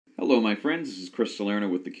Hello, my friends. This is Chris Salerno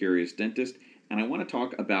with The Curious Dentist, and I want to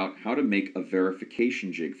talk about how to make a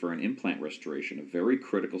verification jig for an implant restoration, a very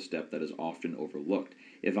critical step that is often overlooked.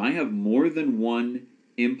 If I have more than one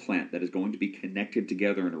implant that is going to be connected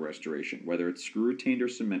together in a restoration, whether it's screw retained or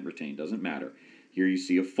cement retained, doesn't matter. Here you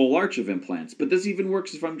see a full arch of implants, but this even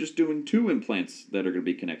works if I'm just doing two implants that are going to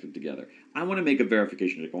be connected together. I want to make a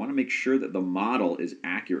verification jig. I want to make sure that the model is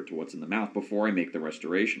accurate to what's in the mouth before I make the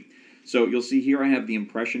restoration. So you'll see here I have the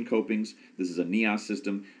impression copings. This is a NEOS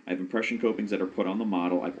system. I have impression copings that are put on the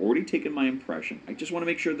model. I've already taken my impression. I just want to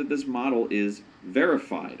make sure that this model is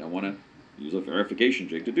verified. I want to use a verification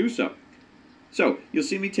jig to do so. So you'll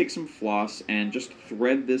see me take some floss and just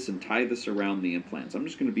thread this and tie this around the implants. I'm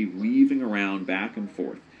just going to be weaving around back and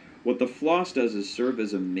forth. What the floss does is serve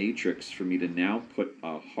as a matrix for me to now put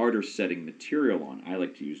a harder setting material on. I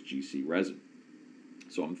like to use GC resin.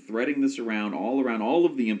 So I'm threading this around all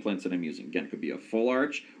of the implants that I'm using. Again, it could be a full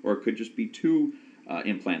arch, or it could just be two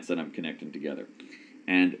implants that I'm connecting together.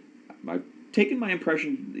 And I've taken my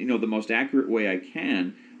impression, the most accurate way I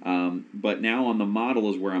can, but now on the model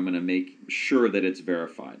is where I'm going to make sure that it's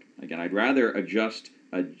verified. Again, I'd rather adjust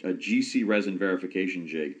a GC resin verification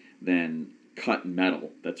jig than cut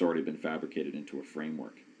metal that's already been fabricated into a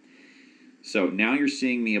framework. So now you're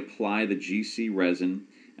seeing me apply the GC resin.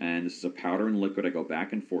 And this is a powder and liquid. I go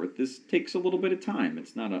back and forth. This takes a little bit of time.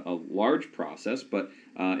 It's not a large process, but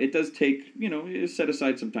it does take, set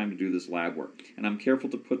aside some time to do this lab work. And I'm careful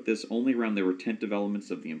to put this only around the retentive elements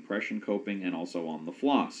of the impression coping and also on the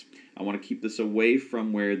floss. I want to keep this away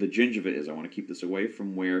from where the gingiva is. I want to keep this away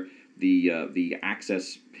from where the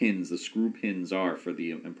access pins, the screw pins are for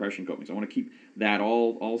the impression copings. I want to keep that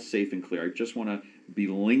all safe and clear. I just want to be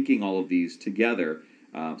linking all of these together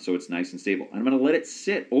so it's nice and stable. And I'm going to let it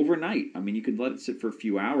sit overnight. I mean, you can let it sit for a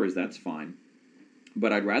few hours, that's fine.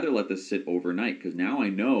 But I'd rather let this sit overnight because now I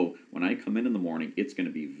know when I come in the morning, it's going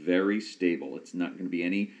to be very stable. It's not going to be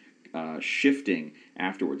any shifting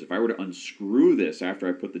afterwards. If I were to unscrew this after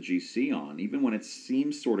I put the GC on, even when it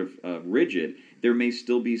seems sort of rigid, there may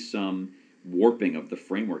still be some warping of the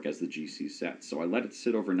framework as the GC sets. So I let it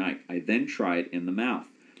sit overnight. I then try it in the mouth.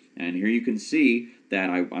 And here you can see that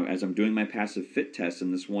as I'm doing my passive fit test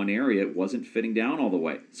in this one area, it wasn't fitting down all the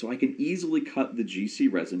way. So I can easily cut the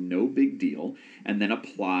GC resin, no big deal, and then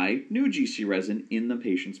apply new GC resin in the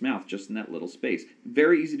patient's mouth, just in that little space.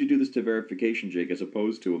 Very easy to do this to verification jig as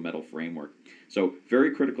opposed to a metal framework. So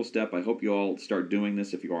very critical step. I hope you all start doing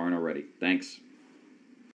this if you aren't already. Thanks.